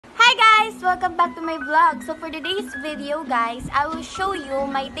welcome back to my vlog. So for today's video guys, I will show you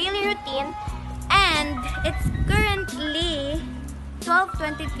my daily routine and it's currently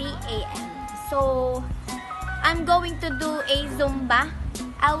 12:23 a.m. So I'm going to do a Zumba.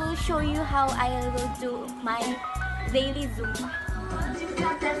 I will show you how I will do my daily Zumba.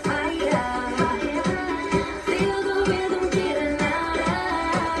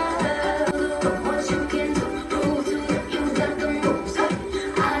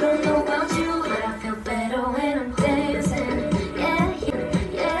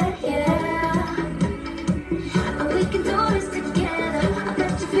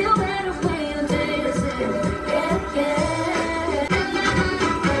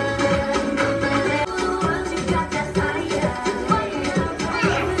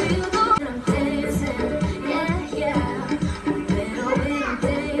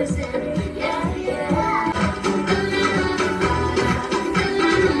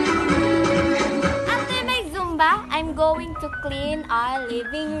 I'm going to clean our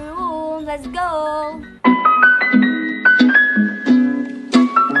living room. Let's go!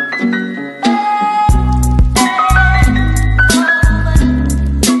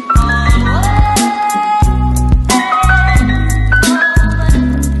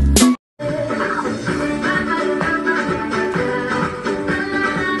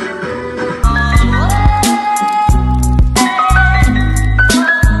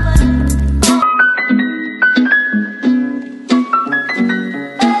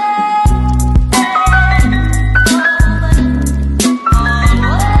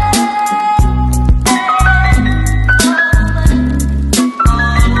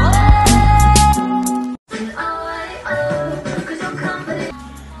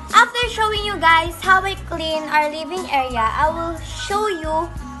 Showing you guys how I clean our living area, I will show you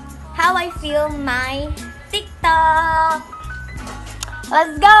how I film my TikTok.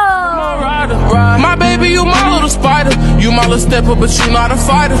 Let's go! My baby, you my little spider. You my little stepper, but you not a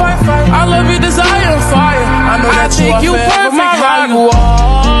fighter. I love your desire and fire. I know that you perfect how you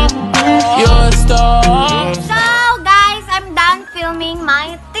are. You're a star. So guys, I'm done filming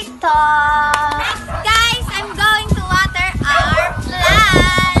my TikTok. Guys, I'm going to water our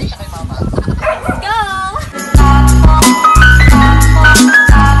plants.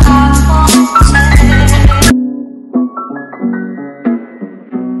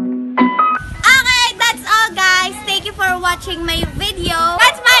 Watching my video.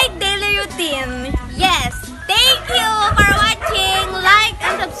 That's my daily routine. Yes. Thank you for watching. Like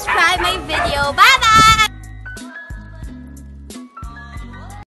and subscribe my video. Bye bye.